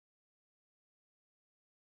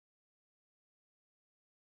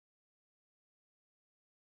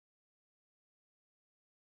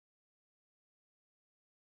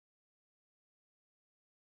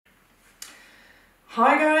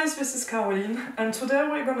Hi guys, this is Caroline, and today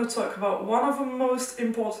we're going to talk about one of the most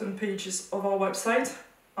important pages of our website.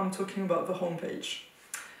 I'm talking about the homepage.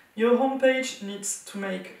 Your homepage needs to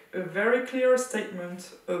make a very clear statement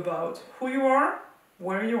about who you are,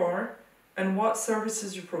 where you are, and what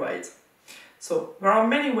services you provide. So there are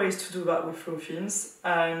many ways to do that with Flothemes,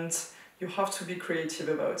 and you have to be creative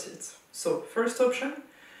about it. So first option,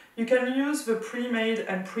 you can use the pre-made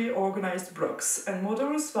and pre-organized blocks and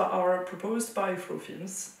models that are proposed by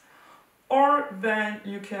Flothemes, or then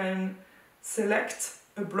you can select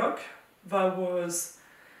a block that was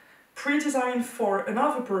pre-designed for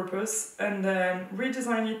another purpose and then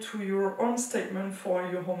redesign it to your own statement for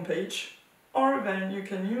your homepage, or then you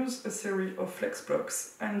can use a series of flex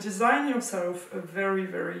blocks and design yourself a very,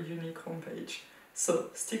 very unique homepage. So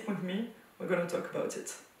stick with me, we're going to talk about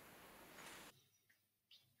it.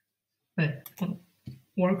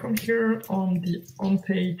 Welcome here on the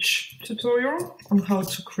homepage tutorial on how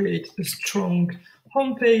to create a strong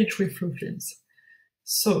homepage with Flothemes.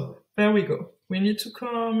 So there we go. We need to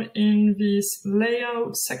come in this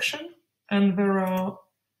layout section, and there are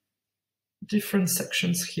different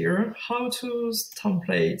sections here: how to's,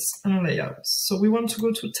 templates, and layouts. So we want to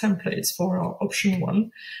go to templates for our option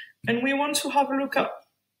 1, and we want to have a look at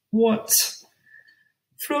what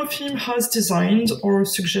Flotheme has designed or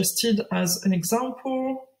suggested as an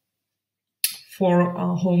example for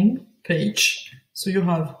our home page. So you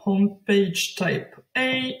have home page type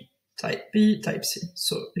A, type B, type C.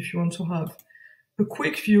 So if you want to have a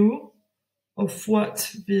quick view of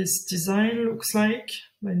what this design looks like,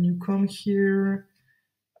 then you come here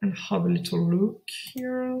and have a little look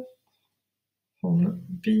here. Home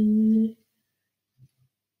B,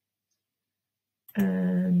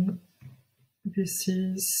 and this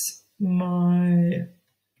is my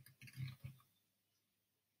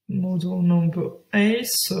model number A,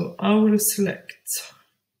 so I will select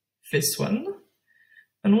this one.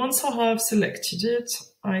 And once I have selected it,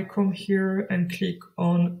 I come here and click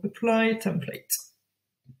on Apply Template.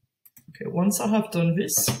 Okay, once I have done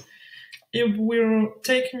this, it will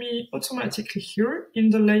take me automatically here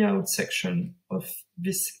in the layout section of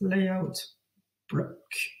this layout block.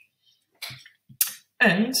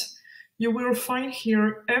 And you will find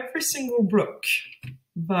here every single block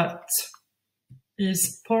that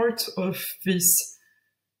is part of this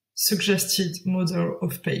suggested model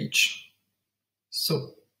of page.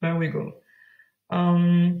 So there we go.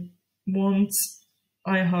 Once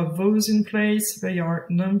I have those in place, they are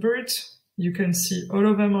numbered. You can see all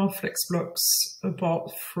of them are flex blocks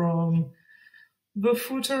apart from the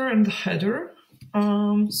footer and the header.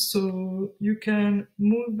 So you can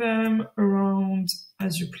move them around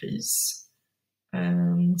as you please.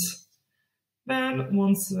 And then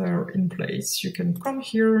once they're in place, you can come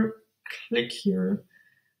here, click here,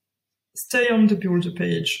 stay on the builder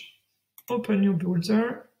page, open your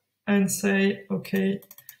builder and say, okay,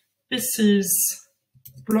 this is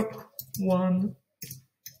block 1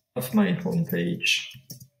 of my homepage.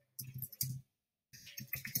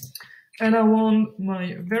 And I want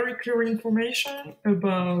my very clear information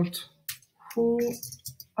about who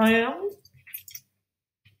I am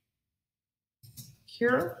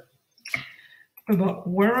here, about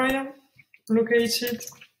where I am located,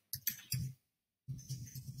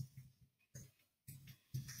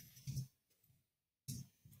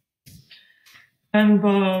 and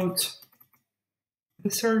about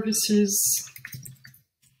the services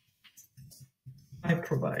I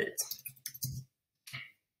provide.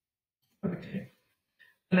 Okay,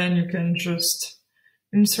 and then you can just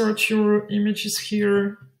insert your images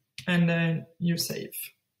here and then you save.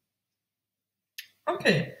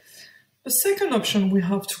 Okay, the second option we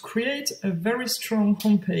have to create a very strong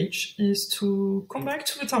homepage is to come back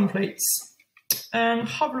to the templates and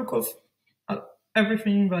have a look at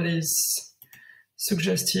everything that is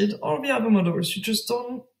suggested, all the other models. You just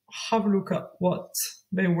don't have a look at what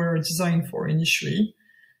they were designed for initially.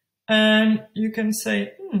 And you can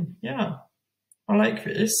say, yeah, I like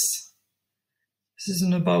this. This is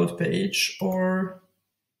an about page, or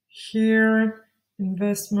here,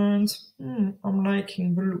 investment. I'm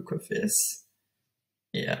liking the look of this.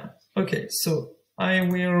 Yeah, okay, so I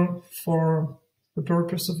will, for the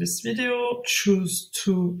purpose of this video, choose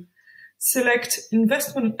to select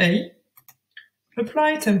investment A,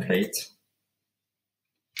 apply template,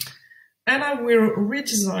 and I will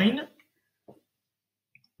redesign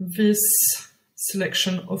this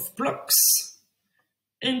selection of blocks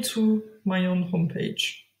into my own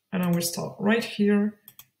homepage. And I will start right here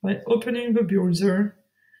by opening the builder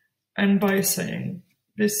and by saying,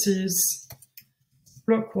 this is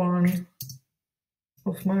block 1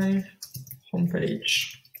 of my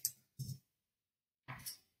homepage.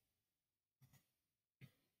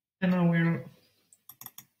 and I will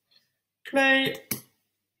play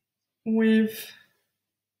with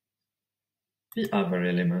the other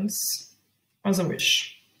elements as I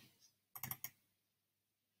wish.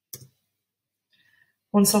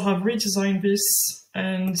 Once I have redesigned this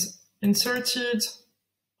and inserted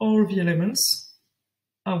all the elements,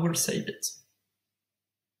 I will save it.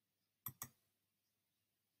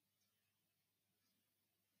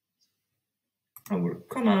 I will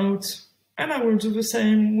come out and I will do the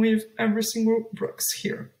same with every single box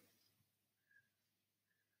here.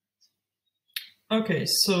 Okay,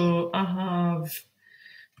 so I have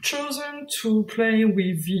chosen to play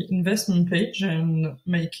with the investment page and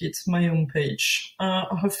make it my own page.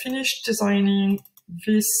 I have finished designing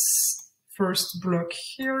this first block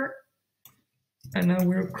here, and I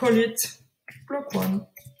will call it block 1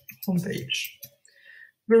 homepage.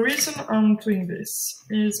 The reason I'm doing this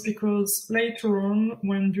is because later on,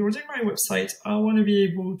 when building my website, I want to be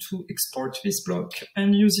able to export this block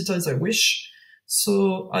and use it as I wish.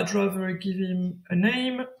 So I'd rather give him a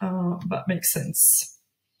name that makes sense.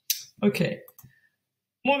 Okay,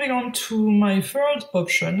 moving on to my third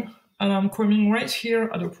option, and I'm coming right here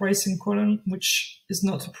at the pricing column, which is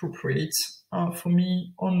not appropriate for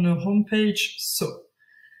me on the home page. So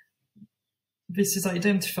this is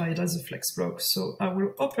identified as a flex block. So I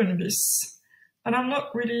will open this, and I'm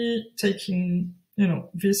not really taking,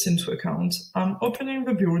 this into account. I'm opening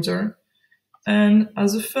the builder, and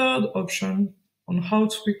as a third option on how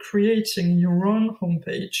to be creating your own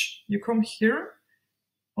homepage, you come here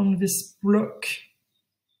on this block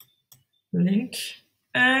link,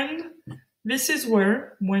 and this is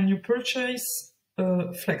where, when you purchase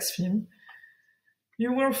a flex theme,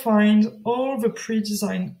 you will find all the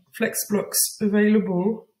pre-designed flex blocks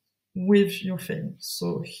available with your theme.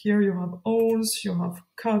 So here you have alls, you have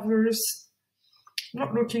covers. I'm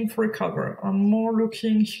not looking for a cover. I'm more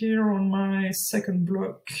looking here on my second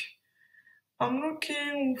block. I'm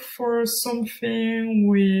looking for something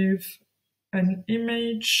with an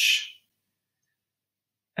image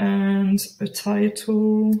and a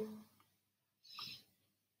title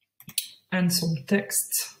and some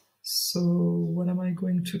text. So what am I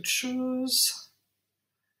going to choose?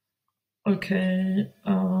 Okay,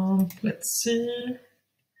 let's see.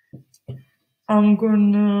 I'm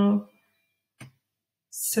gonna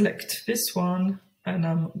select this one and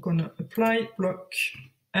I'm gonna apply block,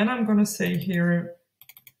 and I'm gonna say here,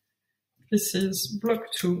 this is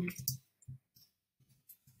block 2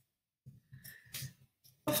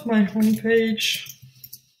 of my homepage.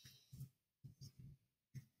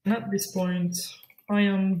 And at this point, I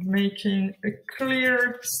am making a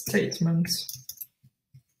clear statement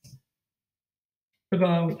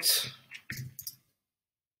about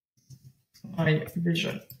my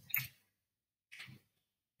vision.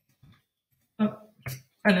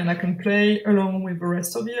 And then I can play along with the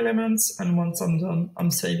rest of the elements, and once I'm done,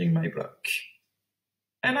 I'm saving my block.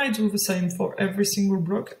 And I do the same for every single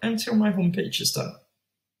block until my homepage is done.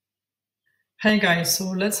 Hey guys, so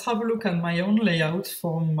let's have a look at my own layout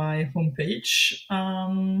for my homepage.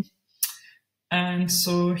 And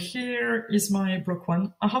so here is my block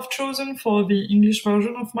 1. I have chosen for the English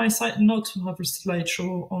version of my site not to have a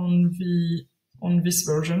slideshow on this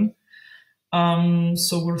version.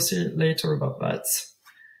 So we'll see later about that.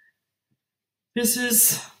 This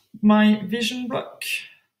is my vision block,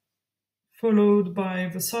 followed by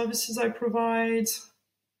the services I provide,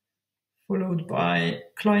 followed by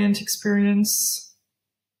client experience,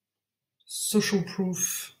 social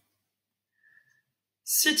proof,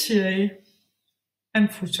 CTA,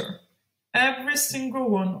 and footer. Every single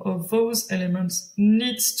one of those elements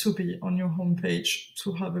needs to be on your homepage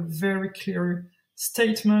to have a very clear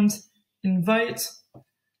statement, invite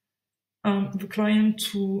the client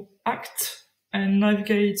to act and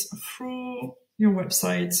navigate through your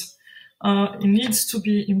website. He needs to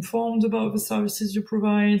be informed about the services you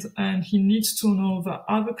provide, and he needs to know that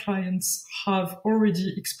other clients have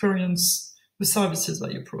already experienced the services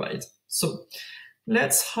that you provide. So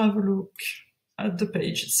let's have a look at the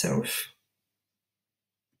page itself.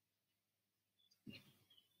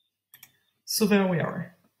 So there we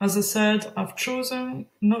are. As I said, I've chosen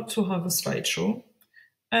not to have a slideshow.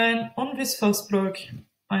 And on this first block,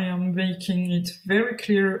 I am making it very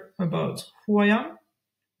clear about who I am,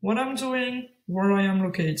 what I'm doing, where I am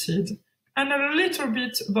located, and a little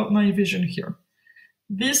bit about my vision here.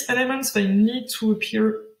 These elements, they need to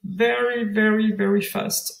appear very, very, very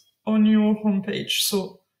fast on your homepage.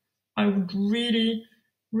 So I would really,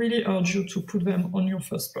 really urge you to put them on your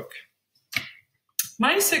first block.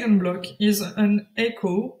 My second block is an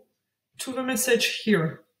echo to the message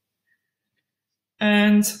here.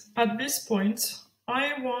 And at this point,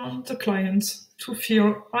 I want the client to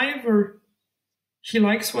feel either he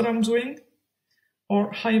likes what I'm doing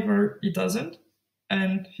or either he doesn't,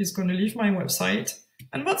 and he's going to leave my website,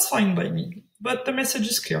 and that's fine by me, but the message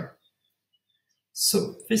is clear.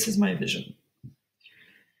 So this is my vision.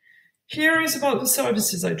 Here is about the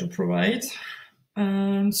services I do provide.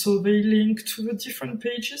 And so they link to the different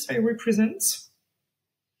pages they represent.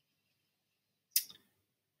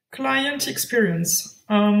 Client experience.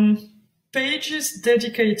 Pages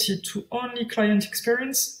dedicated to only client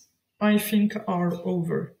experience, I think, are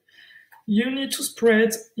over. You need to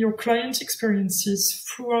spread your client experiences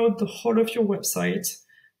throughout the whole of your website.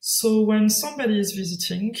 So when somebody is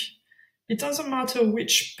visiting, it doesn't matter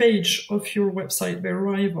which page of your website they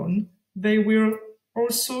arrive on, they will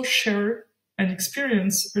also share and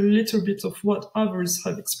experience a little bit of what others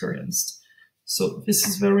have experienced. So this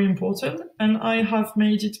is very important, and I have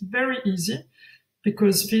made it very easy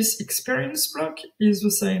because this experience block is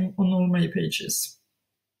the same on all my pages.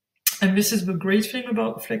 And this is the great thing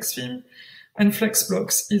about Flothemes and Flex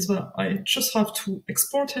blocks, is that I just have to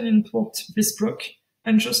export and import this block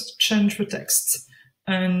and just change the text.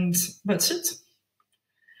 And that's it.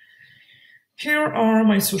 Here are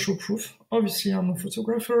my social proof. Obviously, I'm a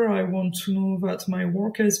photographer. I want to know that my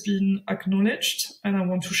work has been acknowledged, and I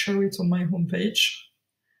want to share it on my homepage.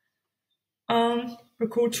 A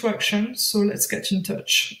call to action, so let's get in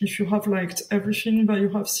touch. If you have liked everything that you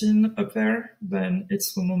have seen up there, then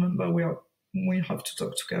it's the moment that we have to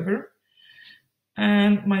talk together.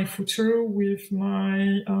 And my footer with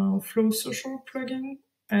my Flow Social plugin,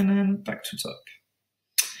 and then back to top.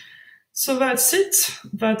 So that's it.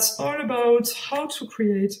 That's all about how to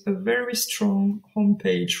create a very strong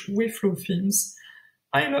homepage with Flothemes.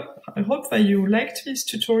 I hope that you liked this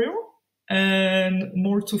tutorial, and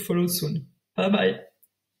more to follow soon. Bye bye.